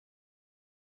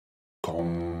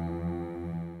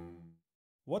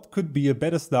What could be a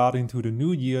better start into the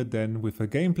new year than with a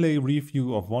gameplay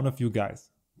review of one of you guys?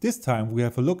 This time we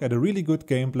have a look at a really good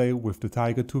gameplay with the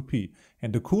Tiger 2P,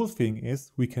 and the cool thing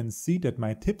is we can see that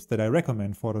my tips that I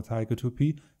recommend for the Tiger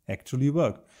 2P actually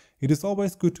work. It is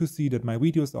always good to see that my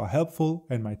videos are helpful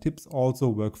and my tips also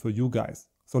work for you guys.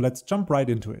 So let's jump right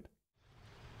into it.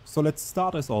 So let's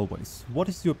start as always. What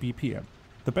is your BPM?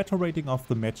 The battle rating of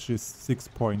the match is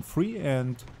 6.3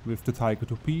 and with the Tiger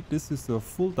 2P this is a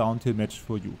full downhill match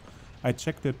for you. I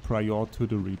checked it prior to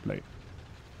the replay.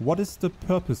 What is the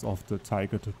purpose of the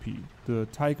Tiger 2P? The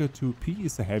Tiger 2P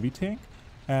is a heavy tank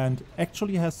and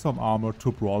actually has some armor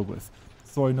to brawl with.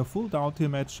 So in a full downhill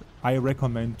match I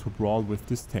recommend to brawl with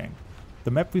this tank. The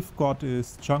map we've got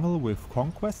is jungle with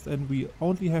conquest and we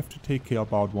only have to take care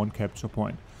about one capture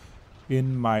point.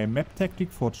 In my map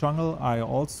tactic for jungle I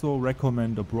also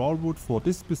recommend a brawl route for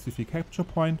this specific capture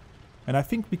point, and I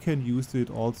think we can use it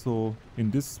also in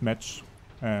this match,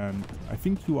 and I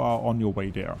think you are on your way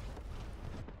there.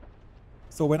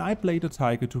 So when I play the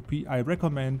Tiger 2P I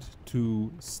recommend to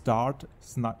start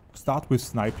with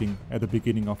sniping at the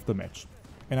beginning of the match.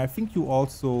 And I think you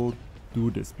also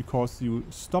do this because you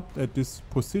stopped at this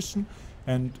position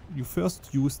and you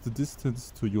first use the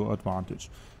distance to your advantage.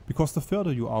 Because the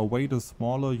further you are away, the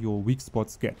smaller your weak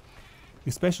spots get.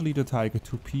 Especially the Tiger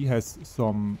 2P has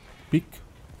some big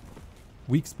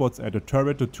weak spots at the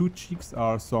turret. The two cheeks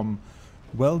are some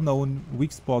well-known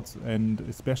weak spots, and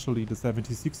especially the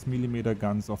 76mm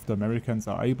guns of the Americans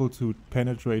are able to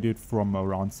penetrate it from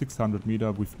around 600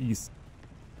 meters with ease.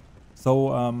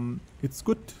 So it's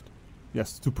good,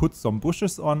 yes, to put some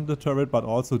bushes on the turret, but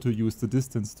also to use the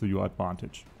distance to your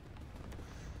advantage.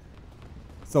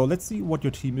 So let's see what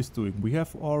your team is doing. We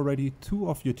have already two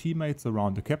of your teammates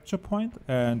around the capture point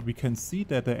and we can see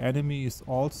that the enemy is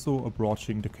also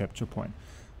approaching the capture point.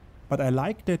 But I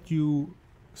like that you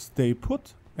stay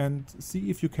put and see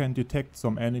if you can detect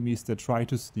some enemies that try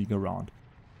to sneak around.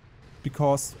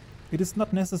 Because it is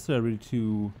not necessary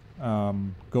to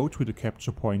go to the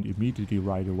capture point immediately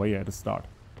right away at the start.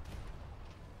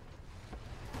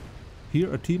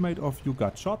 Here a teammate of you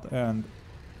got shot and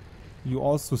you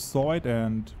also saw it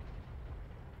and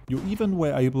you even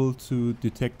were able to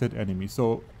detect that enemy.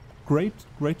 So great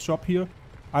job here.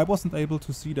 I wasn't able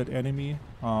to see that enemy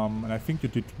and I think you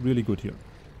did really good here.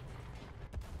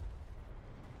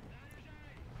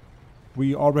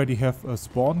 We already have a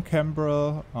spawn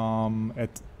camera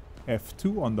at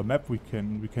F2 on the map. We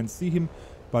can see him,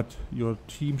 but your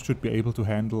team should be able to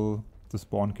handle the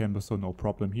spawn camera, so no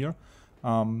problem here.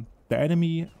 The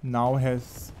enemy now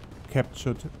has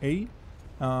captured A.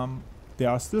 There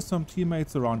are still some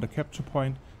teammates around the capture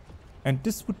point, and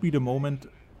this would be the moment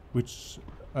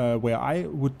where I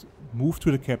would move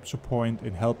to the capture point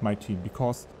and help my team,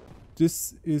 because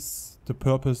this is the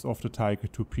purpose of the Tiger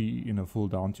 2P in a full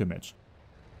downhill match.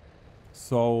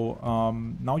 So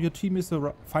now your team is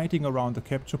fighting around the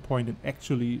capture point and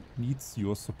actually needs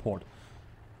your support.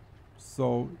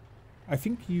 So I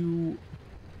think you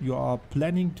are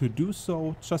planning to do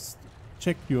so. Just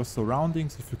check your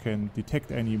surroundings if you can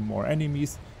detect any more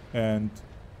enemies, and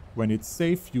when it's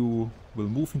safe you will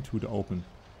move into the open.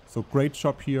 So great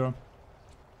job here,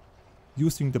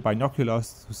 using the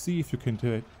binoculars to see if you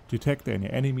can detect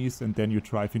any enemies, and then you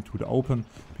drive into the open,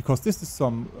 because this is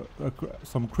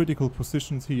some critical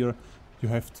positions here. You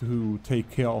have to take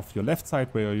care of your left side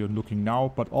where you're looking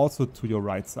now, but also to your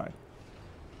right side.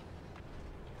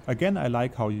 Again, I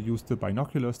like how you use the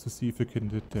binoculars to see if you can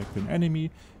detect an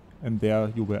enemy, and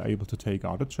there you were able to take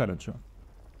out a challenger.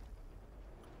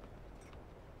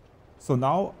 So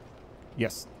now,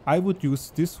 yes, I would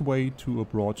use this way to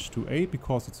approach to A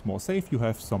because it's more safe. You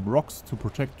have some rocks to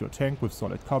protect your tank with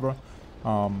solid cover.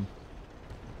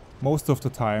 Most of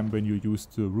the time when you use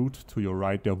the route to your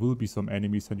right there will be some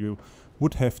enemies and you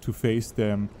would have to face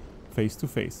them face to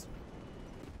face.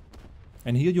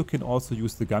 And here you can also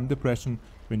use the gun depression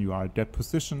when you are at that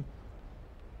position,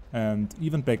 and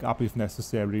even back up if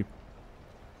necessary. You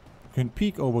can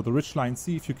peek over the ridgeline,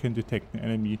 see if you can detect an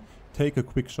enemy, take a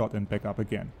quick shot and back up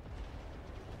again.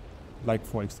 Like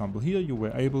for example here you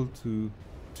were able to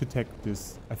detect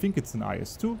this, I think it's an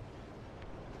IS-2.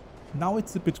 Now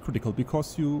it's a bit critical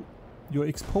because you're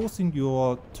exposing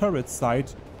your turret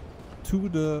side to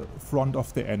the front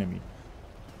of the enemy.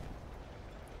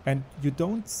 And you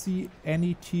don't see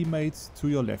any teammates to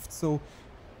your left. So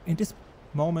in this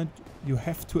moment you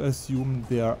have to assume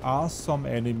there are some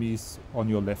enemies on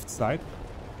your left side,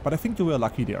 but I think you were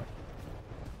lucky there.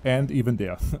 And even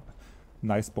there.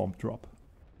 Nice bomb drop.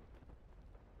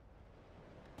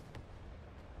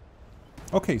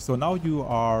 Okay, so now you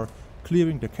are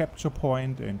clearing the capture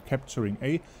point and capturing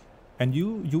A. And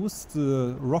you use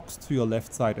the rocks to your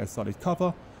left side as solid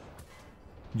cover.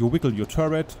 You wiggle your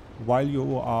turret while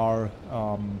you are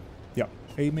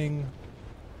aiming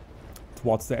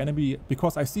towards the enemy,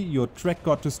 because I see your track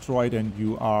got destroyed and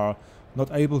you are not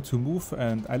able to move,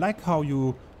 and I like how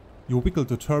you wiggle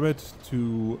the turret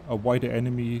to avoid the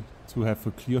enemy to have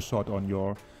a clear shot on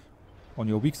your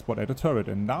weak spot at the turret.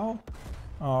 And now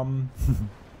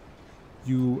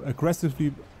you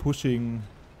aggressively pushing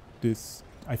this,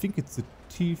 I think it's a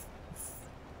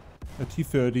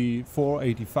T-30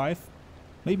 485,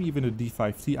 maybe even a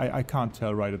D5T, I can't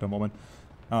tell right at the moment.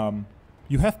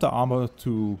 You have the armor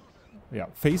to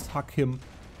face hug him,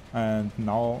 and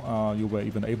now you were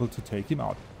even able to take him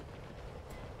out.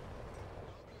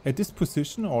 At this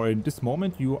position, or in this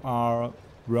moment, you are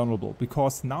vulnerable,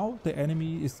 because now the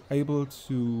enemy is able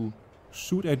to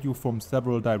shoot at you from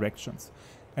several directions.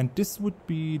 And this would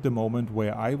be the moment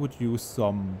where I would use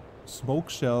some smoke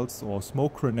shells or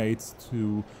smoke grenades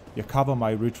to cover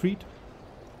my retreat.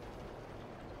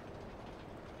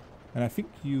 And I think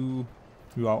you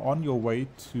are on your way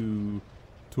to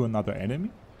another enemy.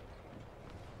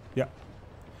 Yeah,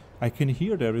 I can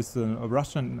hear there is a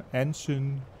Russian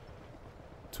engine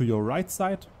to your right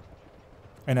side,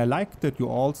 and I like that you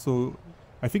also,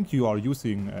 I think you are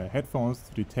using headphones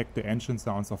to detect the engine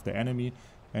sounds of the enemy,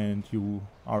 and you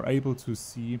are able to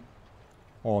see,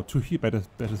 or to hear,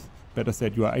 better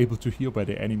said, you are able to hear where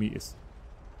the enemy is.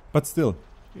 But still,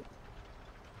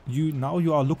 now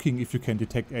you are looking if you can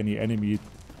detect any enemy.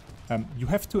 You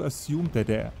have to assume that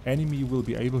the enemy will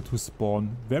be able to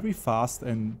spawn very fast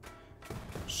and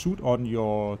shoot on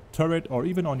your turret or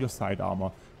even on your side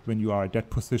armor when you are at that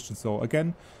position. So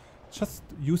again, just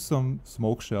use some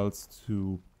smoke shells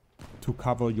to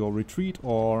cover your retreat,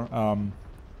 or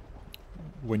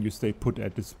when you stay put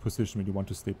at this position, when you want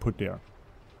to stay put there.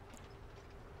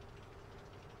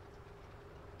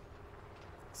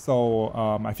 So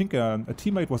I think a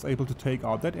teammate was able to take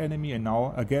out that enemy, and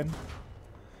now again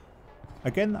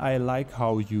I like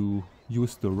how you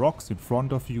use the rocks in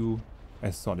front of you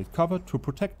as solid cover to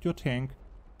protect your tank.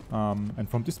 And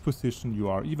from this position you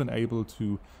are even able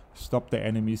to stop the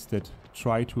enemies that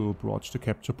try to approach the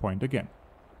capture point again,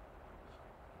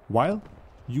 while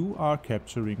you are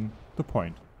capturing the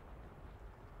point.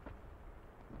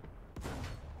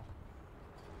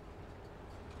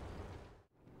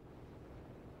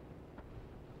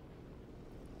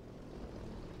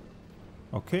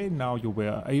 Okay, now you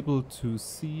were able to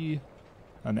see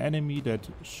an enemy that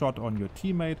shot on your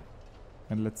teammate,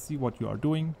 and let's see what you are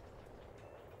doing.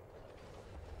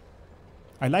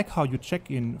 I like how you check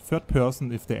in third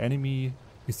person if the enemy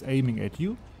is aiming at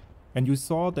you, and you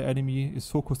saw the enemy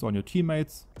is focused on your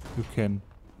teammates. You can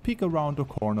peek around the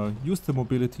corner, use the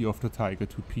mobility of the Tiger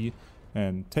 2P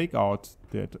and take out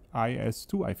that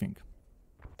IS-2, I think.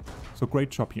 So great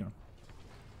job here.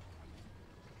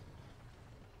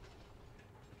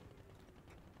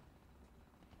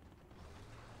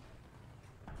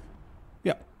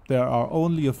 Yeah, there are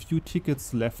only a few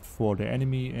tickets left for the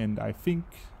enemy, and I think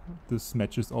this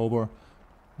match is over.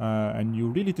 And you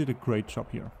really did a great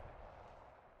job here.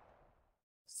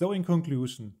 So in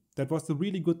conclusion, that was a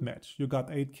really good match. You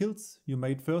got 8 kills, you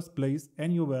made first place,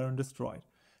 and you weren't destroyed.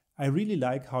 I really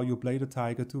like how you play the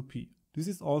Tiger 2P. This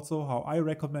is also how I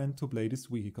recommend to play this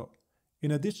vehicle.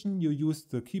 In addition, you use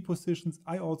the key positions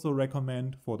I also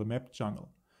recommend for the map jungle.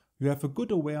 You have a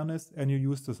good awareness and you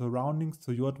use the surroundings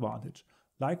to your advantage,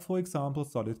 like for example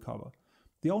solid cover.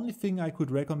 The only thing I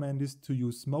could recommend is to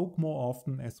use smoke more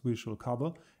often as visual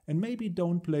cover, and maybe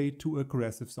don't play too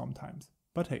aggressive sometimes.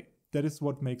 But hey, that is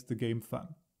what makes the game fun.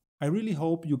 I really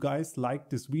hope you guys liked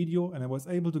this video and I was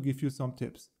able to give you some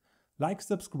tips. Like,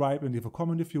 subscribe and leave a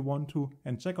comment if you want to,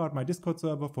 and check out my Discord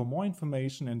server for more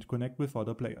information and connect with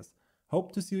other players.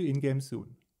 Hope to see you in game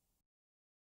soon.